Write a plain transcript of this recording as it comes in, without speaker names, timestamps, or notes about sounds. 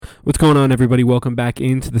What's going on, everybody? Welcome back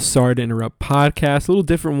into the Sorry to Interrupt podcast. A little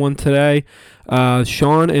different one today.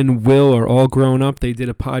 Sean and Will are all grown up. They did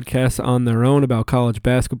a podcast on their own about college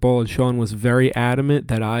basketball, and Sean was very adamant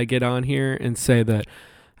that I get on here and say that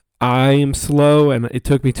I am slow, and it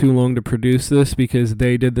took me too long to produce this because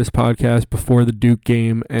they did this podcast before the Duke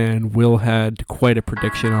game, and Will had quite a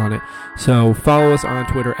prediction on it. So follow us on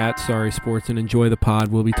Twitter at Sorry Sports and enjoy the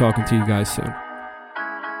pod. We'll be talking to you guys soon.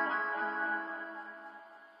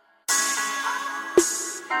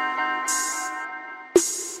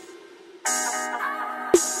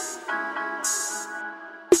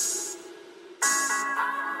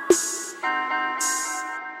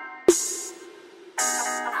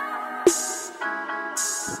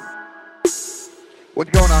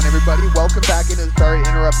 What's going on, everybody? Welcome back into the Sorry to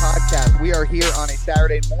Interrupt podcast. We are here on a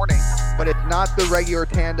Saturday morning, but it's not the regular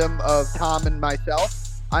tandem of Tom and myself.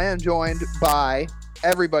 I am joined by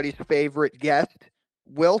everybody's favorite guest.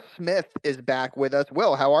 Will Smith is back with us.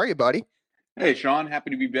 Will, how are you, buddy? Hey, Sean. Happy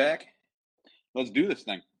to be back. Let's do this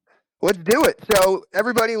thing. Let's do it. So,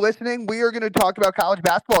 everybody listening, we are going to talk about college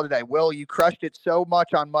basketball today. Will, you crushed it so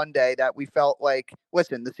much on Monday that we felt like,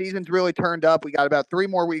 listen, the season's really turned up. We got about 3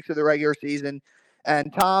 more weeks of the regular season.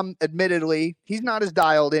 And Tom, admittedly, he's not as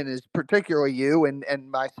dialed in as particularly you and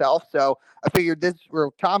myself. So Tom figured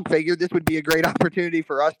this would be a great opportunity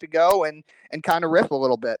for us to go and kind of riff a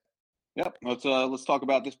little bit. Yep. Let's talk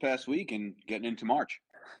about this past week and getting into March.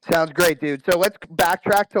 Sounds great, dude. So let's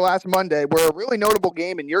backtrack to last Monday, where a really notable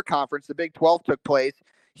game in your conference, the Big 12, took place.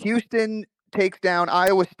 Houston takes down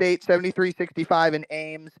Iowa State 73-65 in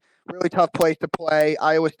Ames. Really tough place to play.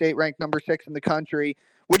 Iowa State ranked number 6 in the country.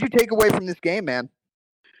 What'd you take away from this game, man?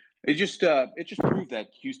 It just proved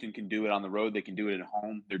that Houston can do it on the road. They can do it at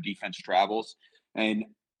home. Their defense travels. And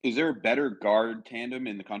is there a better guard tandem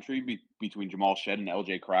in the country between Jamal Shead and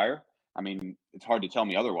LJ Cryer? I mean, it's hard to tell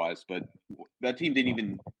me otherwise, but that team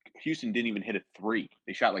Houston didn't even hit a 3.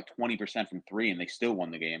 They shot like 20% from 3, and they still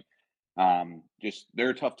won the game.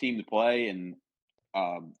 They're a tough team to play, and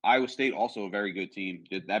Iowa State also a very good team.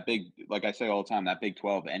 That big, like I say all the time, that Big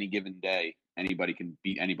 12, any given day, anybody can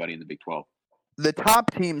beat anybody in the Big 12. The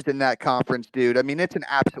top teams in that conference, dude, I mean, it's an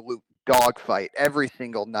absolute dogfight every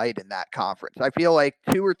single night in that conference. I feel like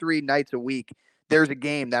 2 or 3 nights a week, there's a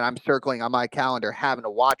game that I'm circling on my calendar having to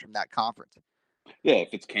watch from that conference. Yeah, if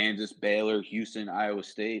it's Kansas, Baylor, Houston, Iowa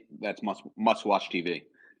State, that's must-watch TV.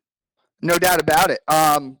 No doubt about it.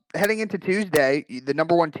 Heading into Tuesday, the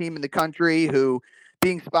number 1 team in the country who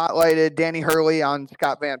being spotlighted, Danny Hurley on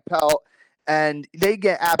Scott Van Pelt, and they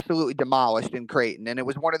get absolutely demolished in Creighton. And it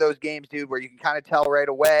was one of those games, dude, where you can kind of tell right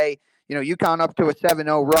away, you know, UConn up to a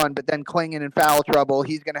 7-0 run, but then Klingon in foul trouble.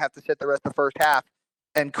 He's going to have to sit the rest of the first half.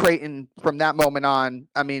 And Creighton, from that moment on,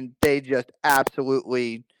 I mean, they just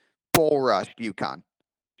absolutely bull rushed UConn.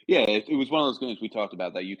 Yeah, it was one of those games we talked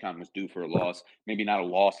about that UConn was due for a loss. Maybe not a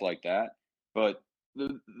loss like that, but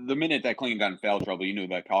the minute that Klingon got in foul trouble, you knew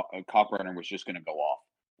that Cockrunner was just going to go off.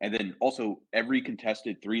 And then also every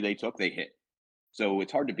contested 3 they took, they hit. So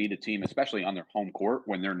it's hard to beat a team, especially on their home court,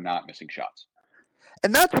 when they're not missing shots.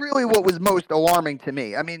 And that's really what was most alarming to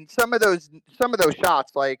me. I mean, some of those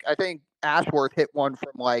shots, like I think Ashworth hit one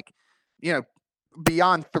from like, you know,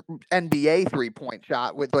 beyond NBA 3-point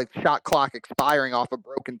shot with like shot clock expiring off a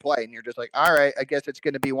broken play. And you're just like, all right, I guess it's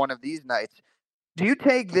going to be one of these nights. Do you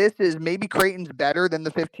take this as maybe Creighton's better than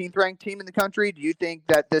the 15th ranked team in the country? Do you think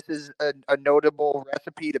that this is a notable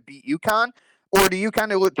recipe to beat UConn? Or do you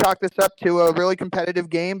kind of chalk this up to a really competitive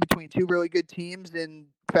game between 2 really good teams in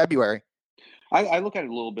February? I look at it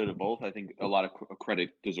a little bit of both. I think a lot of credit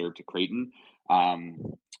deserved to Creighton.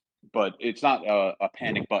 But it's not a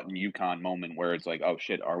panic button UConn moment where it's like, oh,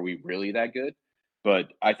 shit, are we really that good? But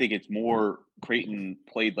I think it's more Creighton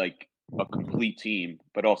played like a complete team,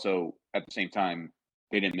 but also at the same time,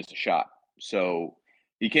 they didn't miss a shot. So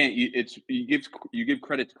you can't. You give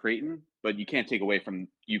credit to Creighton, but you can't take away from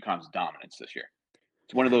UConn's dominance this year.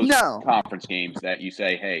 It's one of those conference games that you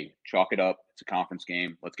say, hey, chalk it up. It's a conference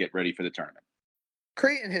game. Let's get ready for the tournament.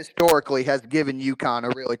 Creighton historically has given UConn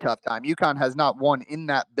a really tough time. UConn has not won in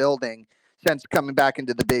that building since coming back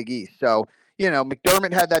into the Big East. So, you know,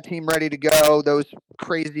 McDermott had that team ready to go. Those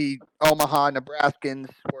crazy Omaha Nebraskans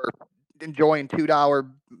were enjoying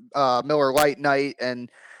 $2 Miller Lite night, and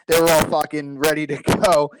they were all fucking ready to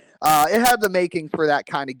go. It had the makings for that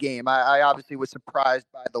kind of game. I obviously was surprised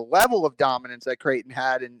by the level of dominance that Creighton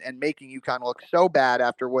had and making UConn look so bad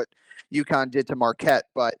after what UConn did to Marquette.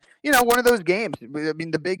 But, you know, one of those games, I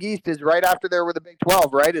mean, the Big East is right after there with the Big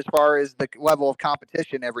 12, right, as far as the level of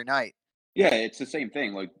competition every night. Yeah, it's the same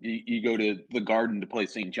thing. Like you go to the Garden to play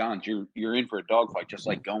St. John's, you're in for a dogfight, just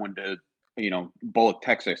like going to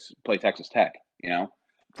Texas play Texas Tech.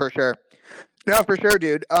 For sure. No, for sure,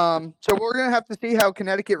 dude. So we're going to have to see how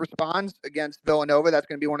Connecticut responds against Villanova. That's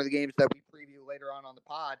going to be one of the games that we preview later on the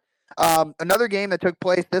pod. Another game that took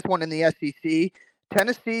place, this one in the SEC,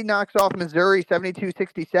 Tennessee knocks off Missouri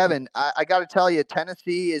 72-67. I got to tell you,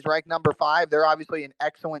 Tennessee is ranked number 5. They're obviously an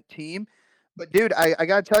excellent team. But, dude, I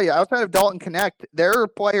got to tell you, outside of Dalton Connect, there are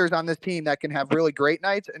players on this team that can have really great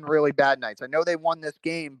nights and really bad nights. I know they won this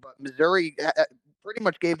game, but Missouri pretty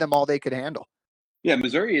much gave them all they could handle. Yeah,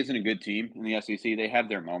 Missouri isn't a good team in the SEC. They have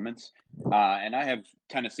their moments. And I have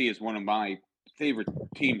Tennessee as one of my favorite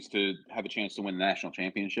teams to have a chance to win the national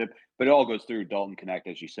championship. But it all goes through Dalton Connect,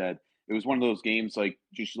 as you said. It was one of those games like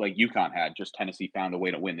UConn had, just Tennessee found a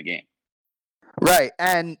way to win the game. Right.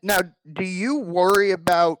 And now, do you worry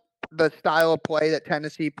about the style of play that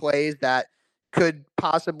Tennessee plays that could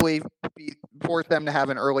possibly force them to have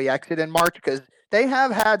an early exit in March? Because they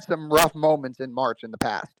have had some rough moments in March in the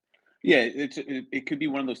past. Yeah, it could be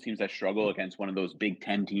one of those teams that struggle against one of those Big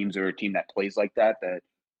Ten teams or a team that plays like that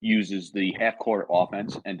uses the half-court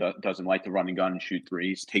offense and doesn't like to run and gun and shoot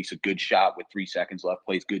threes, takes a good shot with 3 seconds left,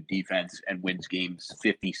 plays good defense, and wins games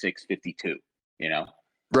 56-52,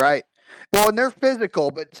 Right. Well, and they're physical,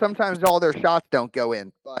 but sometimes all their shots don't go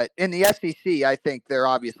in. But in the SEC, I think they're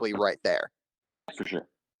obviously right there. For sure.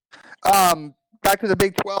 Back to the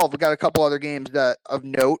Big 12, we got a couple other games of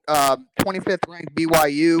note. 25th ranked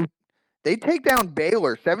BYU. They take down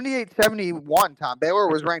Baylor, 78-71, Tom. Baylor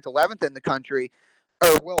was ranked 11th in the country,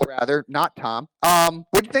 or Will, rather, not Tom.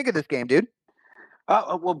 What'd you think of this game, dude?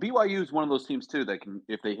 Well, BYU is one of those teams, too, that can,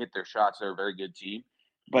 if they hit their shots, they're a very good team.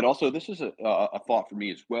 But also, this is a thought for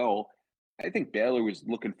me as well. I think Baylor was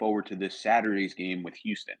looking forward to this Saturday's game with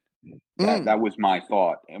Houston. That was my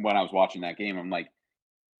thought. And when I was watching that game, I'm like,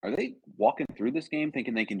 are they walking through this game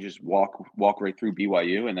thinking they can just walk right through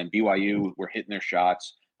BYU? And then BYU were hitting their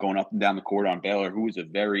shots, going up and down the court on Baylor, who is a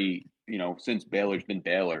very, since Baylor's been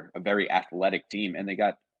Baylor, a very athletic team. And they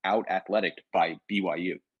got out-athletic by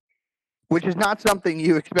BYU. Which is not something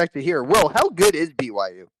you expect to hear. Will, how good is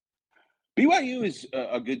BYU? BYU is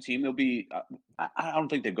a good team. They'll be I don't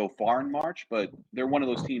think they go far in March, but they're one of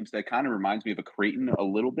those teams that kind of reminds me of a Creighton a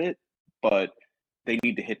little bit, but they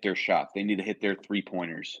need to hit their shots. They need to hit their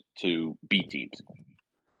 3-pointers to beat teams.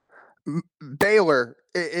 Baylor,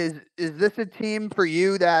 is this a team for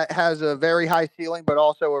you that has a very high ceiling but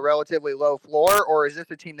also a relatively low floor, or is this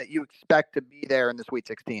a team that you expect to be there in the Sweet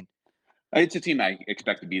 16? It's a team I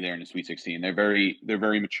expect to be there in the Sweet 16. They're very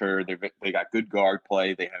mature. They got good guard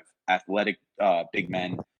play. They have athletic big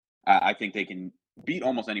men. I think they can beat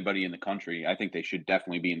almost anybody in the country. I think they should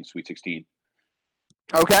definitely be in the Sweet 16.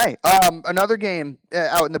 Okay. Another game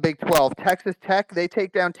out in the Big 12. Texas Tech, they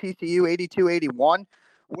take down TCU 82-81.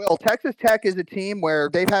 Will, Texas Tech is a team where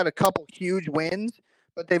they've had a couple huge wins,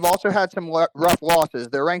 but they've also had some rough losses.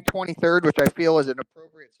 They're ranked 23rd, which I feel is an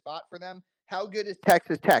appropriate spot for them. How good is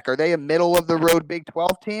Texas Tech? Are they a middle-of-the-road Big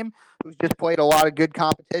 12 team who's just played a lot of good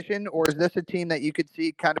competition, or is this a team that you could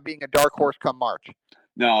see kind of being a dark horse come March?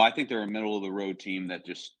 No, I think they're a middle-of-the-road team that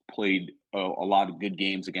just played a lot of good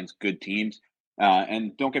games against good teams.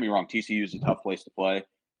 And don't get me wrong, TCU is a tough place to play,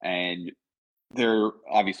 and they're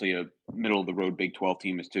obviously a middle-of-the-road Big 12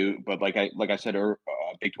 team as too. But like I said,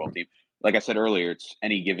 Big 12 team. Like I said earlier, it's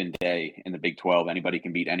any given day in the Big 12. Anybody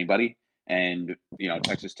can beat anybody, and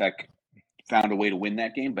Texas Tech found a way to win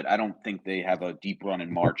that game, but I don't think they have a deep run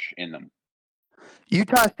in March in them.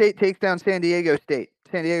 Utah State takes down San Diego State.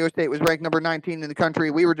 San Diego State was ranked number 19 in the country.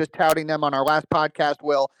 We were just touting them on our last podcast,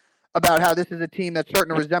 Will, about how this is a team that's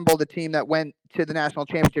starting to resemble the team that went to the national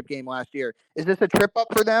championship game last year. Is this a trip up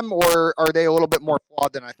for them, or are they a little bit more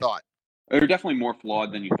flawed than I thought? They're definitely more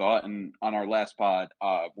flawed than you thought. And on our last pod,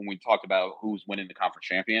 when we talked about who's winning the conference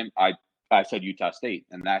champion, I said Utah State,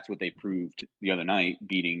 and that's what they proved the other night,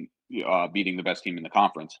 beating the best team in the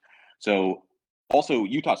conference. So also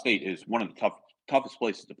Utah State is one of the toughest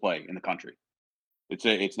places to play in the country.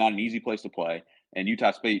 It's not an easy place to play, and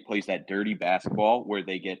Utah State plays that dirty basketball where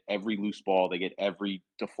they get every loose ball, they get every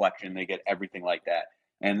deflection, they get everything like that,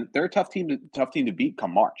 and they're a tough team to beat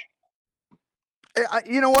come March.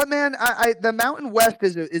 You know what, man? The Mountain West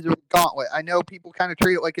is a gauntlet. I know people kind of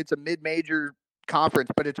treat it like it's a mid-major conference,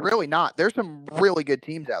 but it's really not. There's some really good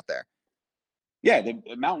teams out there. Yeah, the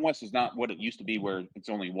Mountain West is not what it used to be, where it's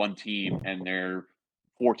only one team and they're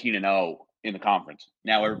 14-0 in the conference.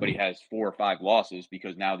 Now everybody has 4 or 5 losses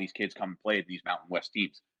because now these kids come and play at these Mountain West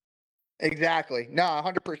teams. Exactly. No,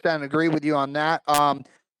 100% agree with you on that.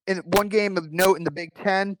 In one game of note in the Big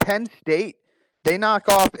Ten, Penn State, they knock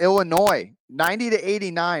off Illinois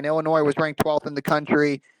 90-89. Illinois was ranked 12th in the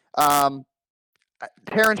country.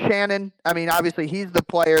 Terrence Shannon, I mean, obviously he's the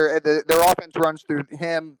player. Their offense runs through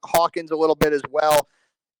him. Hawkins a little bit as well.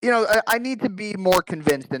 I need to be more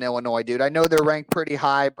convinced in Illinois, dude. I know they're ranked pretty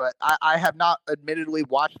high, but I have not admittedly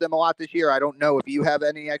watched them a lot this year. I don't know if you have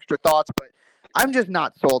any extra thoughts, but I'm just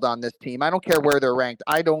not sold on this team. I don't care where they're ranked.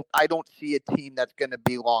 I don't see a team that's going to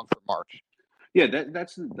be long for March. Yeah,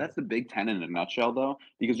 that's the Big Ten in a nutshell, though.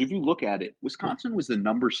 Because if you look at it, Wisconsin was the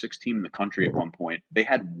number 6 team in the country at one point. They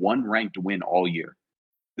had one ranked win all year.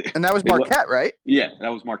 And that was Marquette, right? Yeah, that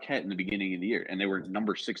was Marquette in the beginning of the year, and they were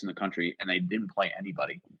number 6 in the country, and they didn't play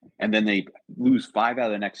anybody. And then they lose 5 out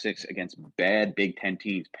of the next 6 against bad Big Ten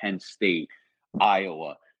teams, Penn State,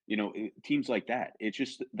 Iowa, teams like that. It's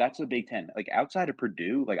just that's the Big Ten. Like outside of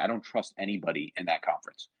Purdue, like I don't trust anybody in that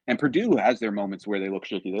conference. And Purdue has their moments where they look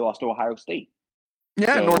shaky. They lost to Ohio State.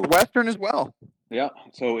 Yeah, so, Northwestern as well. Yeah,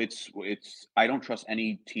 so it's I don't trust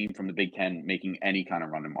any team from the Big Ten making any kind of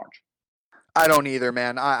run in March. I don't either,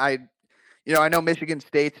 man. I know Michigan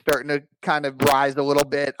State's starting to kind of rise a little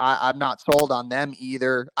bit. I'm not sold on them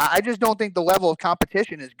either. I just don't think the level of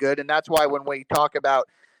competition is good, and that's why when we talk about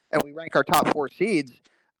and we rank our top 4 seeds,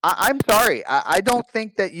 I'm sorry. I don't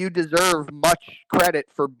think that you deserve much credit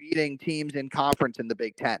for beating teams in conference in the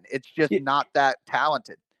Big Ten. It's just not that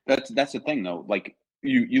talented. That's the thing, though. Like,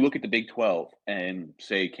 you look at the Big 12 and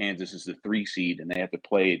say Kansas is the 3 seed and they have to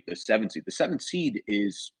play the 7 seed. The 7 seed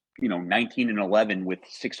is 19-11 with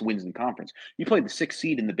 6 wins in conference. You play the 6th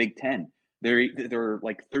seed in the Big 10. They're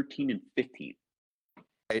like 13-15.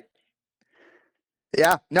 Right.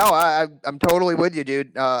 Yeah. No, I'm totally with you,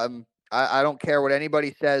 dude. I don't care what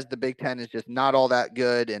anybody says. The Big Ten is just not all that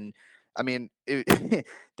good. And I mean,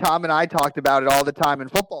 Tom and I talked about it all the time in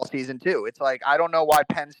football season too. It's like, I don't know why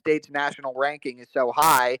Penn State's national ranking is so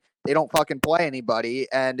high. They don't fucking play anybody.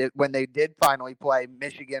 And when they did finally play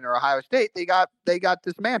Michigan or Ohio State, they got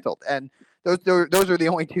dismantled. And those are the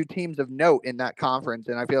only 2 teams of note in that conference.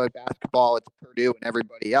 And I feel like basketball, it's Purdue and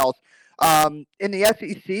everybody else. In the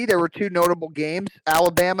SEC, there were 2 notable games.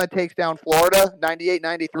 Alabama takes down Florida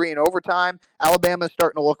 98-93 in overtime. Alabama's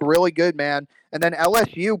starting to look really good, man. And then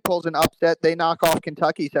LSU pulls an upset. They knock off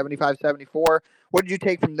Kentucky 75-74. What did you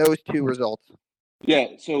take from those 2 results? Yeah,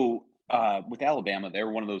 so with Alabama, they're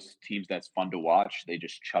one of those teams that's fun to watch. They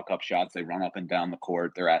just chuck up shots. They run up and down the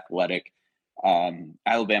court. They're athletic.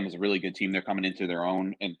 Alabama's a really good team. They're coming into their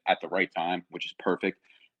own and at the right time, which is perfect.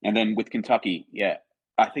 And then with Kentucky, yeah,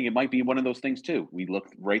 I think it might be one of those things too. We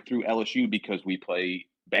looked right through LSU because we play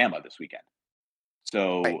Bama this weekend.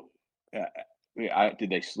 So did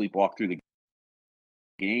they sleepwalk through the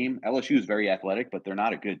game? LSU is very athletic, but they're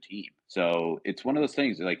not a good team. So it's one of those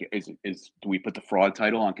things. Like, do we put the fraud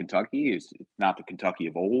title on Kentucky? It's not the Kentucky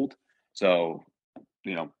of old. So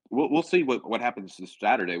we'll see what happens this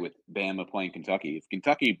Saturday with Bama playing Kentucky. If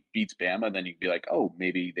Kentucky beats Bama, then you'd be like, oh,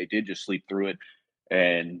 maybe they did just sleep through it,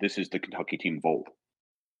 and this is the Kentucky team of old.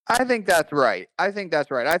 I think that's right. I think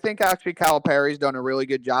actually Calipari's done a really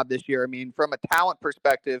good job this year. I mean, from a talent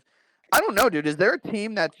perspective, I don't know, dude. Is there a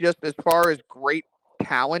team that's just as far as great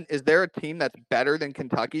talent? Is there a team that's better than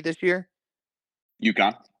Kentucky this year?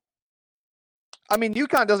 UConn. I mean,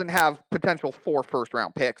 UConn doesn't have potential 4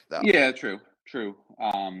 first-round picks, though. Yeah, true.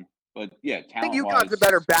 But yeah, I think UConn's a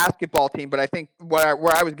better basketball team, but I think where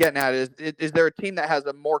I was getting at is there a team that has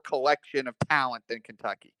a more collection of talent than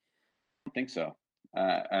Kentucky? I don't think so.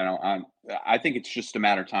 I think it's just a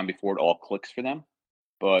matter of time before it all clicks for them.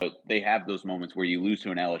 But they have those moments where you lose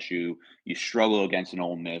to an LSU, you struggle against an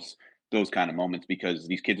Ole Miss, those kind of moments because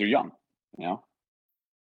these kids are young,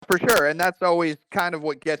 For sure, and that's always kind of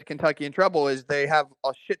what gets Kentucky in trouble is they have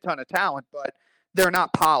a shit ton of talent, but they're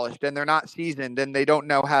not polished and they're not seasoned and they don't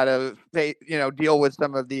know how to deal with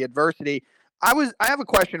some of the adversity. I have a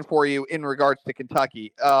question for you in regards to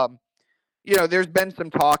Kentucky. There's been some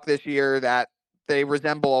talk this year that they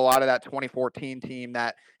resemble a lot of that 2014 team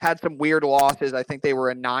that had some weird losses. I think they were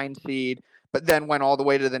a 9 seed, but then went all the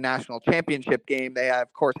way to the national championship game. They,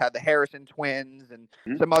 of course, had the Harrison twins and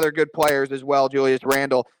some other good players as well, Julius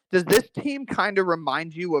Randle. Does this team kind of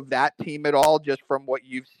remind you of that team at all, just from what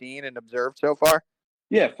you've seen and observed so far?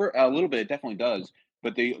 Yeah, for a little bit, it definitely does.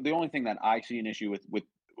 But the only thing that I see an issue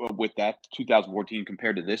with that 2014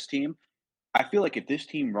 compared to this team, I feel like if this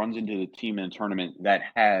team runs into the team in a tournament that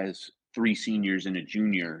has 3 seniors and a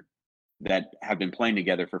junior that have been playing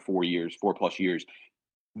together for 4 plus years,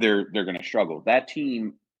 they're going to struggle. That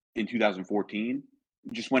team in 2014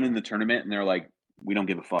 just went in the tournament and they're like, we don't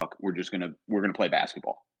give a fuck. We're going to play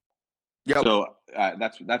basketball. Yep. So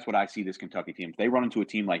that's what I see this Kentucky team. If they run into a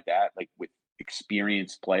team like that, like with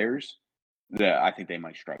experienced players, I think they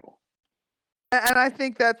might struggle. And I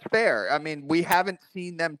think that's fair. I mean, we haven't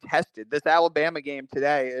seen them tested. This Alabama game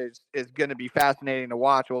today is going to be fascinating to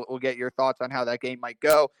watch. We'll get your thoughts on how that game might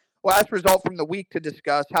go. Last result from the week to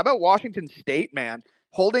discuss. How about Washington State, man?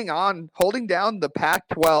 Holding down the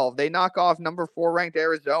Pac-12. They knock off number 4 ranked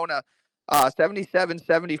Arizona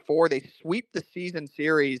 77-74. They sweep the season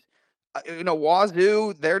series.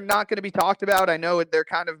 Wazoo, they're not going to be talked about. I know they're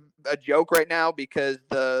kind of a joke right now because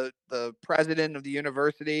the president of the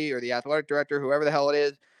university or the athletic director, whoever the hell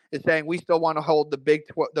it is saying we still want to hold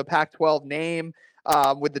the Pac-12 name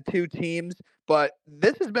with the two teams. But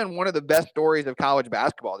this has been one of the best stories of college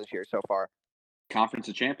basketball this year so far. Conference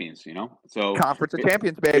of Champions, So Conference of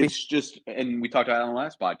Champions, baby. It's just, and we talked about it on the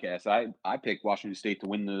last podcast. I picked Washington State to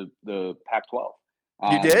win the Pac-12.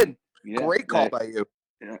 You did. Yeah, Great call by you.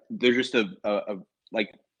 They're just most of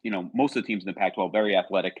the teams in the Pac-12 very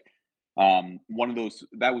athletic. That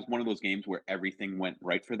was one of those games where everything went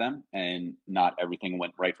right for them, and not everything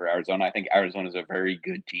went right for Arizona. I think Arizona is a very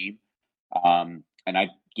good team, and I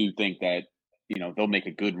do think that they'll make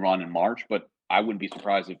a good run in March, but I wouldn't be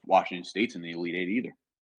surprised if Washington State's in the Elite Eight either.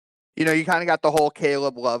 You kind of got the whole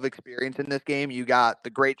Caleb Love experience in this game. You got the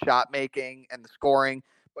great shot making and the scoring,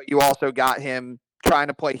 but you also got him trying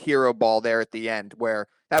to play hero ball there at the end, where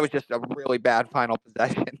that was just a really bad final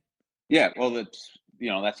possession. Yeah, well,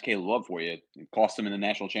 that's Caleb Love for you. It cost him in the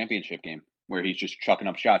national championship game, where he's just chucking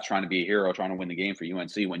up shots, trying to be a hero, trying to win the game for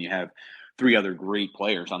UNC when you have 3 other great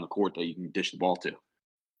players on the court that you can dish the ball to.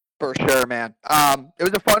 For sure, man. It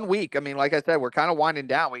was a fun week. I mean, like I said, we're kind of winding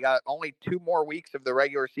down. We got only 2 more weeks of the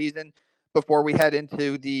regular season before we head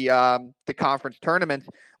into the conference tournaments.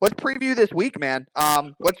 Let's preview this week, man.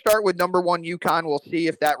 Let's start with number 1 UConn. We'll see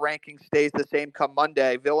if that ranking stays the same come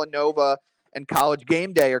Monday. Villanova and College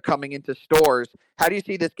Game Day are coming into stores. How do you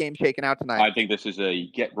see this game shaking out tonight? I think this is a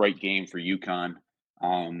get-right game for UConn.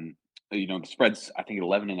 The spread's, I think,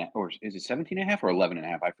 11.5, or is it 17.5 or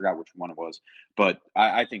 11.5? I forgot which one it was. But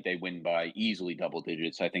I think they win by easily double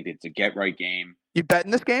digits. I think it's a get-right game. You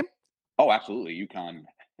betting this game? Oh, absolutely. UConn,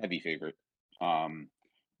 heavy favorite.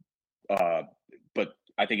 But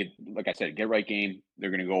I think like I said, get-right game. They're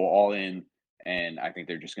going to go all in, and I think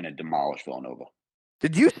they're just going to demolish Villanova.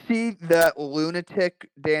 Did you see that lunatic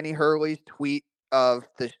Danny Hurley's tweet of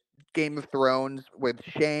the Game of Thrones with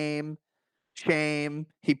shame?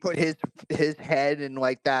 He put his head in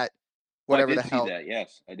like that, whatever the hell. I did see that.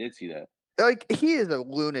 Yes, I did see that. Like, he is a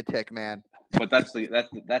lunatic, man. But that's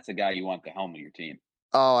the guy you want the helm of your team.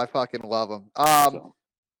 Oh, I fucking love him.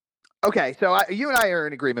 Okay, so you and I are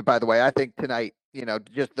in agreement. By the way, I think tonight,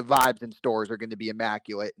 just the vibes in stores are going to be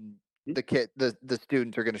immaculate, and the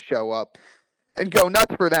students are going to show up and go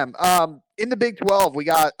nuts for them. In the Big 12, we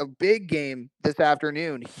got a big game this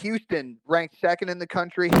afternoon. Houston, ranked 2nd in the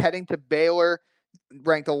country, heading to Baylor,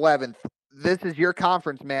 ranked 11th. This is your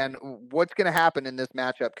conference, man. What's going to happen in this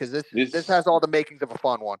matchup? Because this has all the makings of a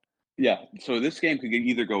fun one. Yeah, so this game could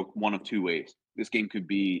either go one of 2 ways. This game could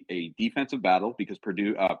be a defensive battle because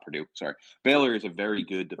Baylor is a very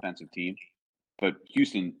good defensive team, but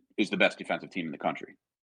Houston is the best defensive team in the country.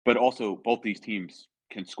 But also, both these teams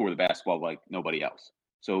can score the basketball like nobody else.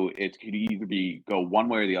 So it could either go one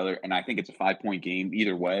way or the other, and I think it's a 5-point game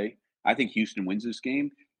either way. I think Houston wins this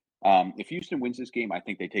game. If Houston wins this game, I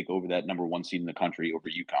think they take over that number 1 seed in the country over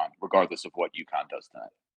UConn, regardless of what UConn does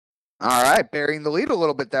tonight. All right, burying the lead a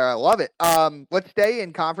little bit there. I love it. Let's stay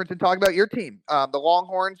in conference and talk about your team. The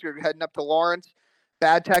Longhorns, you're heading up to Lawrence.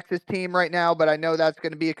 Bad Texas team right now, but I know that's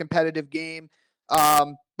going to be a competitive game.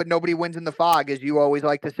 But nobody wins in the fog, as you always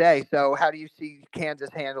like to say. So how do you see Kansas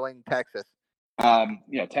handling Texas?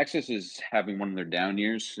 Texas is having one of their down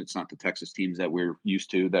years. It's not the Texas teams that we're used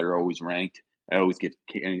to that are always ranked. I always give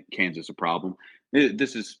Kansas a problem.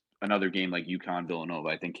 This is another game like UConn, Villanova.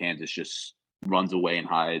 I think Kansas just runs away and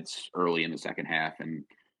hides early in the second half, and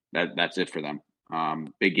that's it for them.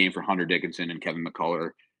 Big game for Hunter Dickinson and Kevin McCullough,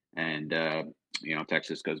 and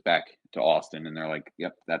Texas goes back to Austin, and they're like,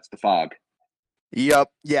 "Yep, that's the fog." Yep.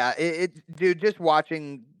 Yeah. Dude, just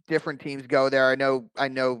watching different teams go there. I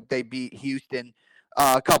know they beat Houston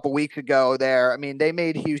a couple weeks ago there. I mean, they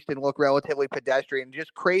made Houston look relatively pedestrian.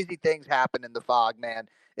 Just crazy things happen in the fog, man.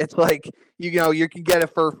 It's like, you can get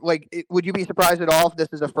would you be surprised at all if this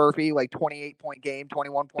is a Furphy, 28-point game,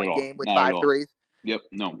 21-point game with 5 threes? Yep.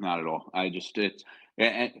 No, not at all. At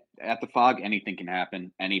the fog, anything can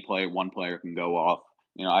happen. One player can go off.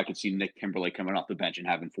 I could see Nick Timberlake coming off the bench and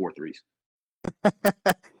having 4 threes.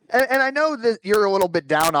 And I know that you're a little bit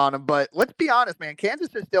down on him, but let's be honest, man.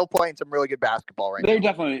 Kansas is still playing some really good basketball right now. They're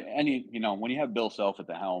definitely when you have Bill Self at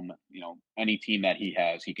the helm, any team that he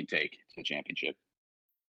has, he can take to the championship.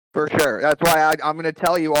 For sure. That's why I'm going to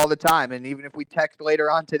tell you all the time. And even if we text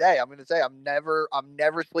later on today, I'm going to say I'm never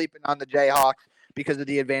sleeping on the Jayhawks because of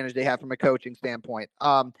the advantage they have from a coaching standpoint.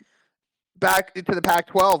 Back to the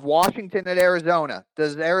Pac-12, Washington at Arizona.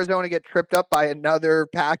 Does Arizona get tripped up by another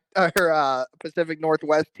Pacific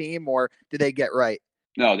Northwest team, or do they get right?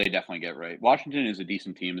 No, they definitely get right. Washington is a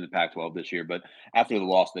decent team in the Pac-12 this year, but after the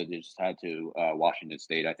loss they just had to Washington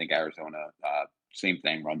State, I think Arizona, same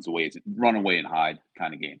thing, run away and hide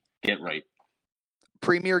kind of game. Get right.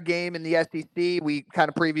 Premier game in the SEC. We kind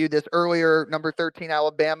of previewed this earlier. Number 13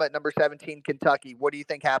 Alabama at number 17 Kentucky. What do you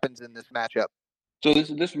think happens in this matchup? So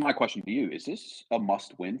this is my question to you. Is this a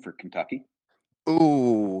must win for Kentucky?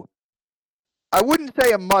 Ooh, I wouldn't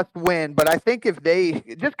say a must win, but I think if they,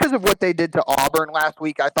 just because of what they did to Auburn last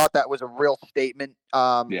week, I thought that was a real statement.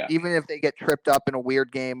 Yeah. Even if they get tripped up in a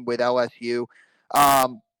weird game with LSU.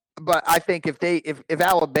 But I think if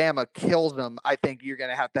Alabama kills them, I think you're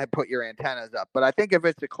going to have put your antennas up. But I think if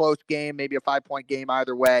it's a close game, maybe a 5-point game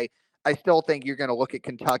either way, I still think you're going to look at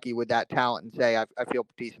Kentucky with that talent and say, I feel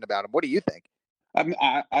decent about them. What do you think?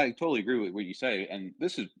 I totally agree with what you say. And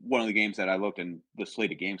this is one of the games that I looked in the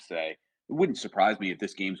slate of games today. It wouldn't surprise me if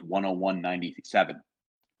this game's 101-97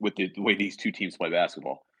 with the way these two teams play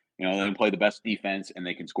basketball. They can play the best defense and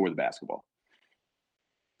they can score the basketball.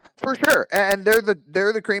 For sure, and they're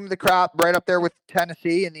the cream of the crop, right up there with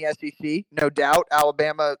Tennessee in the SEC, no doubt.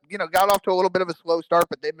 Alabama, got off to a little bit of a slow start,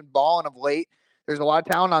 but they've been balling of late. There's a lot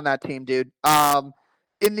of talent on that team, dude.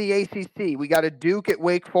 In the ACC, we got a Duke at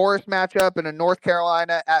Wake Forest matchup and a North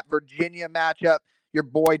Carolina at Virginia matchup. Your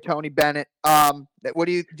boy Tony Bennett. What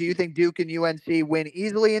do you think Duke and UNC win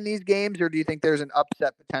easily in these games, or do you think there's an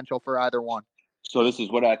upset potential for either one? So this is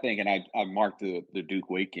what I think, and I marked the Duke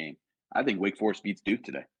Wake game. I think Wake Forest beats Duke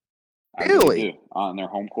today. I really do, on their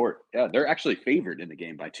home court. Yeah, they're actually favored in the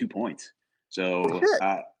game by 2 points. So,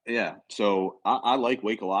 yeah. So I like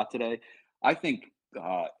Wake a lot today. I think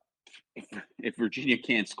if Virginia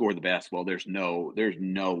can't score the basketball, there's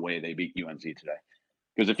no way they beat UNC today.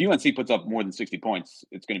 Because if UNC puts up more than 60 points,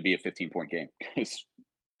 it's going to be a 15-point game. Because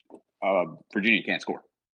Virginia can't score.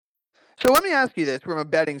 So let me ask you this from a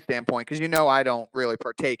betting standpoint, because I don't really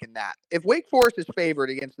partake in that. If Wake Forest is favored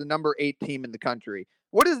against the number 8 team in the country,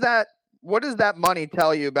 what does that money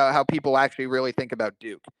tell you about how people actually really think about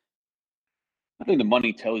Duke? I think the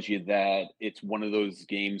money tells you that it's one of those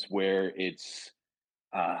games where it's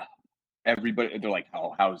everybody. They're like,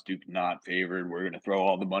 "Oh, how is Duke not favored? We're going to throw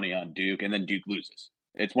all the money on Duke," and then Duke loses.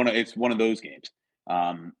 It's one of those games.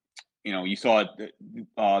 You saw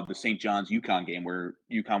the St. John's UConn game where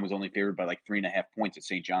UConn was only favored by like 3.5 points at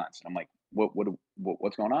St. John's. And I'm like,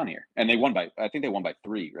 what's going on here? And I think they won by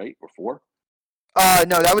 3, right, or 4.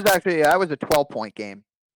 No, that was a 12-point game.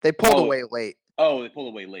 They pulled away late. Oh, they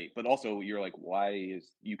pulled away late. But also, you're like, why is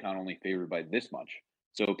UConn only favored by this much?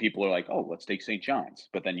 So people are like, oh, let's take St. John's.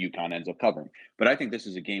 But then UConn ends up covering. But I think this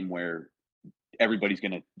is a game where everybody's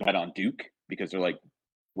going to bet on Duke because they're like,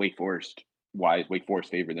 Wake Forest. Why is Wake Forest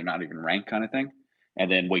favored? They're not even ranked, kind of thing. And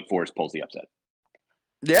then Wake Forest pulls the upset.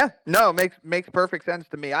 Yeah, no, makes perfect sense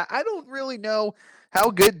to me. I don't really know how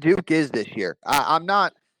good Duke is this year. I'm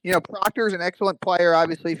not. Proctor's an excellent player.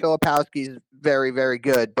 Obviously, Filipowski's very, very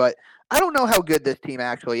good, but I don't know how good this team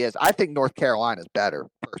actually is. I think North Carolina's better,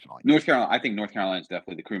 personally. I think North Carolina is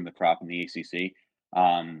definitely the cream of the crop in the ACC.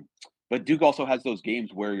 But Duke also has those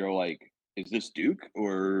games where you're like, is this Duke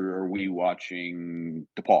or are we watching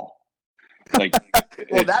DePaul? Like,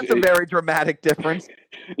 well, that's a very dramatic difference.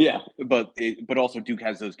 Yeah, but also Duke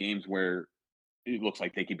has those games where it looks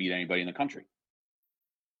like they could beat anybody in the country.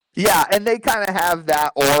 Yeah, and they kind of have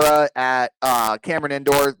that aura at Cameron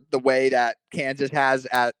Indoor the way that Kansas has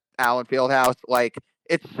at Allen Fieldhouse. Like,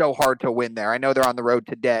 it's so hard to win there. I know they're on the road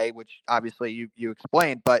today, which obviously you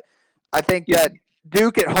explained, but I think that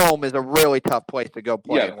Duke at home is a really tough place to go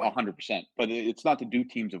play. Yeah, 100%. But it's not the Duke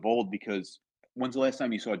teams of old, because when's the last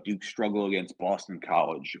time you saw Duke struggle against Boston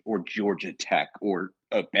College or Georgia Tech or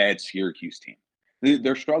a bad Syracuse team?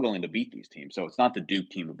 They're struggling to beat these teams, so it's not the Duke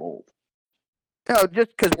team of old. No, just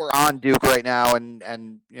because we're on Duke right now and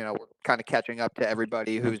we're kind of catching up to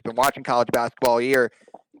everybody who's been watching college basketball all year.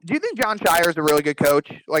 Do you think Jon Scheyer is a really good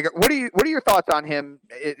coach? Like, what are your thoughts on him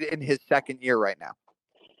in his second year right now?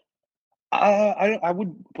 I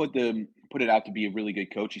would put it out to be a really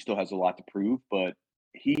good coach. He still has a lot to prove, but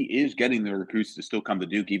he is getting the recruits to still come to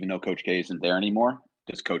Duke, even though Coach K isn't there anymore.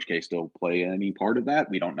 Does Coach K still play any part of that?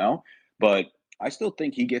 We don't know, but I still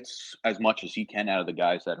think he gets as much as he can out of the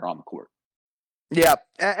guys that are on the court. Yeah,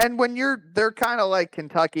 and when they're kind of like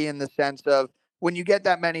Kentucky in the sense of when you get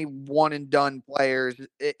that many one and done players,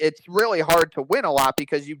 it's really hard to win a lot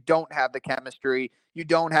because you don't have the chemistry, you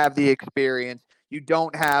don't have the experience, you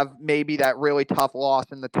don't have maybe that really tough loss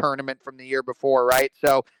in the tournament from the year before, right?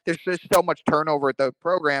 So there's just so much turnover at the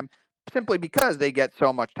program simply because they get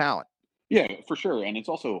so much talent. Yeah, for sure. And it's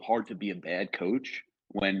also hard to be a bad coach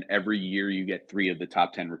when every year you get 3 of the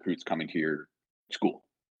top 10 recruits coming to your school.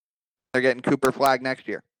 They're getting Cooper Flag next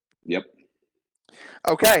year. Yep.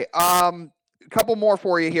 Okay. A couple more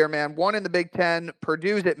for you here, man. One in the Big Ten,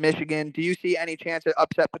 Purdue's at Michigan. Do you see any chance of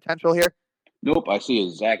upset potential here? Nope. I see a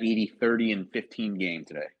Zach Edey 30 and 15 game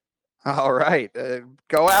today. All right.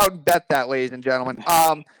 Go out and bet that, ladies and gentlemen.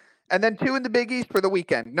 And then 2 in the Big East for the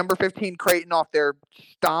weekend. Number 15, Creighton, off their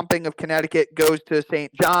stomping of Connecticut, goes to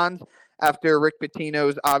St. John's after Rick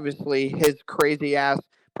Pitino's, obviously, his crazy-ass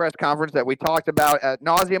press conference that we talked about ad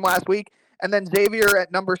nauseum last week. And then Xavier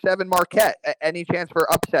at number 7, Marquette. Any chance for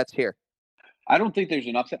upsets here? I don't think there's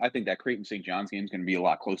an upset. I think that Creighton St. John's game is going to be a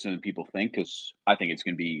lot closer than people think because I think it's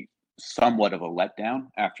going to be somewhat of a letdown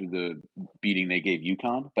after the beating they gave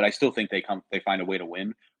UConn. But I still think they find a way to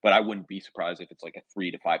win. But I wouldn't be surprised if it's like a 3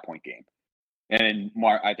 to 5 point game. And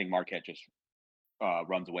I think Marquette just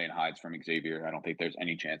runs away and hides from Xavier. I don't think there's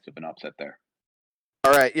any chance of an upset there.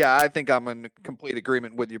 All right. Yeah, I think I'm in complete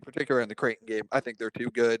agreement with you, particularly in the Creighton game. I think they're too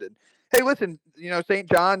good. And hey, listen, St.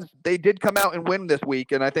 John's, they did come out and win this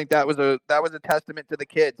week, and I think that was a testament to the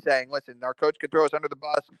kids saying, listen, our coach could throw us under the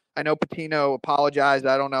bus. I know Pitino apologized.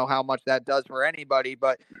 I don't know how much that does for anybody,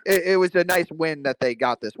 but it was a nice win that they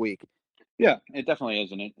got this week. Yeah, it definitely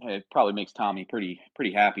is, and it probably makes Tommy pretty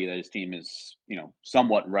happy that his team is,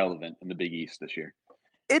 somewhat relevant in the Big East this year.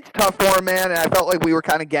 It's tough for him, man, and I felt like we were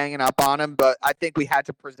kind of ganging up on him, but I think we had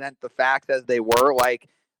to present the facts as they were. Like,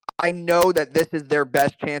 I know that this is their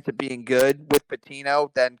best chance at being good with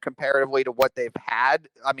Pitino than comparatively to what they've had.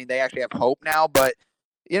 I mean, they actually have hope now, but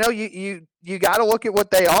you got to look at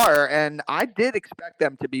what they are, and I did expect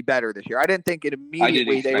them to be better this year. I didn't think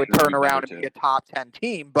immediately they would turn around and be a top 10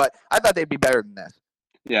 team, but I thought they'd be better than this.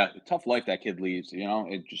 Yeah, tough life that kid leads.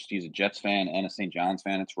 He's a Jets fan and a St. John's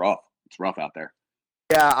fan. It's rough. It's rough out there.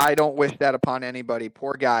 Yeah, I don't wish that upon anybody.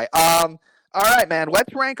 Poor guy. All right, man.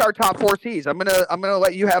 Let's rank our top 4 seeds. I'm gonna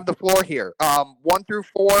let you have the floor here. 1 through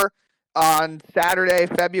 4 on Saturday,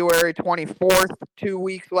 February 24th. 2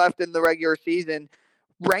 weeks left in the regular season.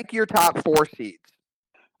 Rank your top 4 seeds.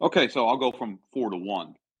 Okay, so I'll go from 4 to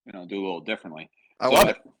 1. Do a little differently. I love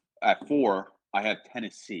it. At 4, I have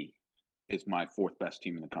Tennessee is my 4th best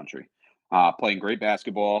team in the country. Playing great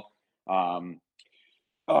basketball. Then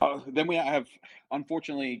we have,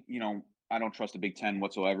 unfortunately, I don't trust the Big Ten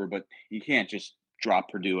whatsoever, but you can't just drop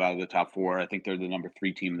Purdue out of the top 4. I think they're the number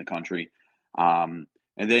 3 team in the country. And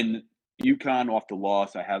then UConn off the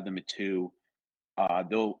loss, I have them at 2.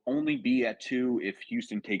 They'll only be at 2 if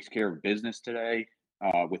Houston takes care of business today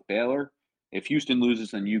with Baylor. If Houston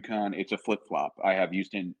loses, then UConn, it's a flip-flop. I have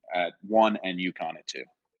Houston at 1 and UConn at 2.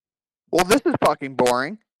 Well, this is fucking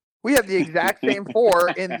boring. We have the exact same 4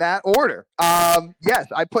 in that order. Yes,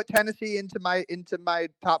 I put Tennessee into my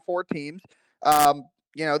top 4 teams.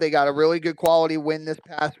 They got a really good quality win this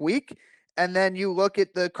past week. And then you look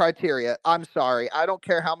at the criteria. I'm sorry. I don't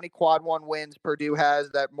care how many quad 1 wins Purdue has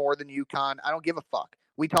that more than UConn. I don't give a fuck.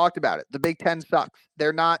 We talked about it. The Big Ten sucks.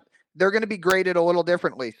 They're going to be graded a little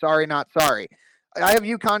differently. Sorry, not sorry. I have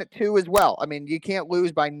UConn at 2 as well. I mean, you can't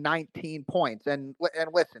lose by 19 points. And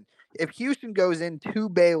listen, if Houston goes into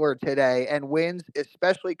Baylor today and wins,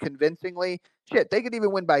 especially convincingly, shit, they could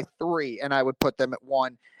even win by 3, and I would put them at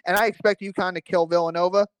 1. And I expect UConn to kill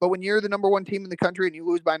Villanova. But when you're the number 1 team in the country and you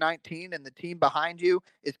lose by 19 and the team behind you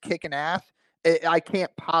is kicking ass, I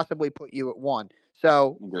can't possibly put you at 1.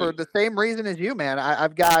 So for the same reason as you, man,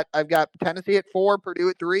 I've got Tennessee at 4, Purdue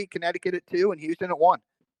at 3, Connecticut at 2, and Houston at 1.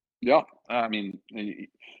 Yeah, I mean,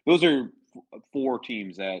 those are 4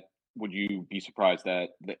 teams that would you be surprised that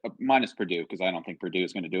minus Purdue, because I don't think Purdue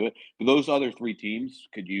is going to do it. But those other 3 teams,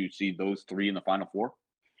 could you see those 3 in the Final Four?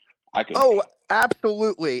 I could. Oh,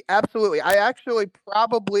 absolutely, absolutely. I actually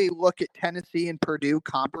probably look at Tennessee and Purdue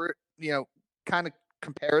kind of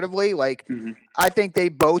comparatively. Like, I think they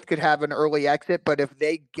both could have an early exit, but if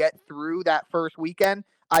they get through that first weekend,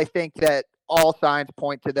 I think that all signs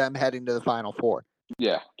point to them heading to the Final Four.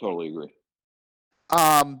 Yeah, totally agree.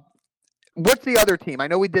 What's the other team? I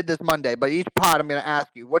know we did this Monday, but each pod I'm going to ask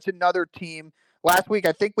you, what's another team? Last week,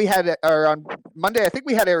 I think we had, or on Monday, I think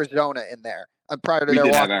we had Arizona in there prior to their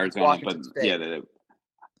walk. Washington State. Yeah,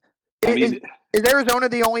 is Arizona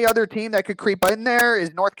the only other team that could creep in there?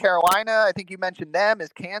 Is North Carolina? I think you mentioned them.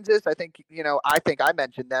 Is Kansas? I think I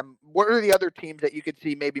mentioned them. What are the other teams that you could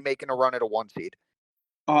see maybe making a run at a 1 seed?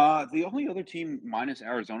 The only other team minus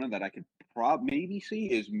Arizona that I could maybe see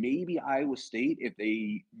is maybe Iowa State if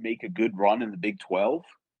they make a good run in the Big 12.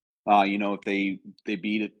 If they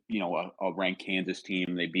beat a ranked Kansas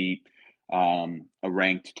team, they beat a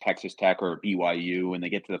ranked Texas Tech or BYU, and they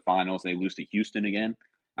get to the finals and they lose to Houston again.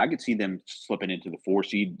 I could see them slipping into the 4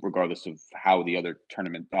 seed, regardless of how the other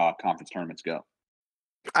conference tournaments go.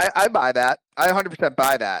 I buy that. I 100%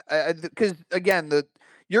 buy that. Because again,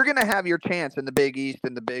 you're going to have your chance in the Big East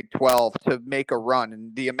and the Big 12 to make a run,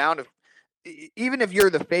 and the amount of even if you're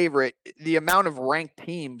the favorite, the amount of ranked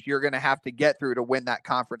teams you're going to have to get through to win that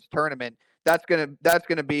conference tournament, that's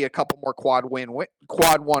gonna be a couple more quad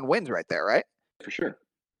one wins right there, right? For sure.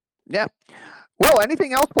 Yeah. Well,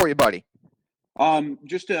 anything else for you, buddy?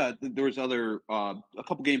 Just there was a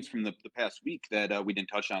couple games from the past week that we didn't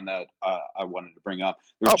touch on that I wanted to bring up.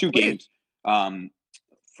 There's two please. games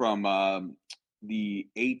from the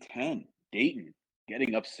A10 Dayton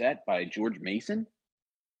getting upset by George Mason.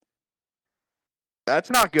 That's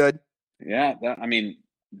not good. Yeah,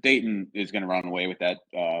 Dayton is going to run away with that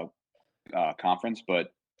conference,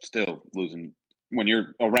 but still losing when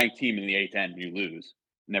you're a ranked team in the A10, you lose.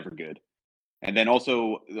 Never good. And then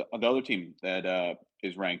also the other team that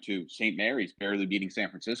is ranked too, St. Mary's, barely beating San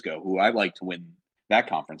Francisco, who I'd like to win that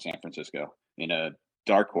conference, San Francisco, in a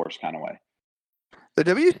dark horse kind of way. The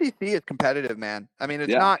WCC is competitive, man. I mean,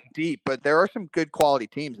 it's not deep, but there are some good quality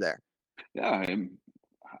teams there. Yeah,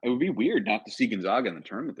 it would be weird not to see Gonzaga in the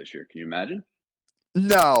tournament this year. Can you imagine?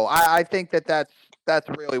 No, I think that's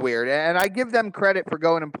really weird, and I give them credit for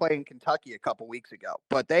going and playing Kentucky a couple weeks ago,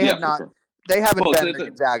 but they have not. Sure. They haven't been the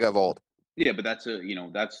Gonzaga of old. Yeah, but that's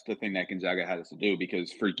the thing that Gonzaga had us to do,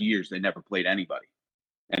 because for years they never played anybody,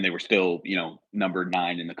 and they were still number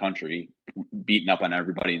 9 in the country, beating up on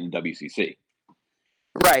everybody in the WCC.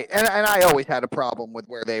 Right, and I always had a problem with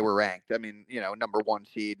where they were ranked. I mean, number 1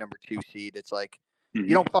 seed, number 2 seed. It's like you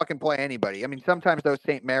don't fucking play anybody. I mean, sometimes those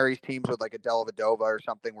St. Mary's teams with like a Dellavedova or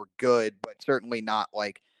something were good, but certainly not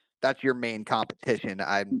like that's your main competition.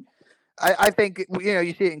 I think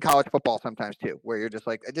you see it in college football sometimes too, where you're just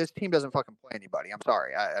like, this team doesn't fucking play anybody. I'm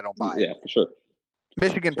sorry, I don't buy it. Yeah, for sure.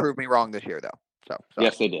 Michigan proved me wrong this year, though. So sorry.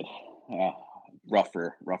 Yes, they did. Rough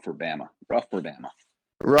for Bama. Rough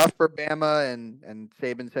for Bama, and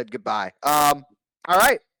Saban said goodbye. All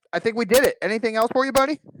right, I think we did it. Anything else for you,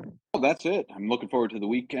 buddy? Well, that's it. I'm looking forward to the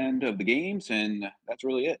weekend of the games, and that's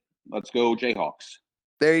really it. Let's go Jayhawks.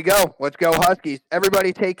 There you go. Let's go Huskies.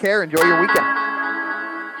 Everybody take care. Enjoy your weekend.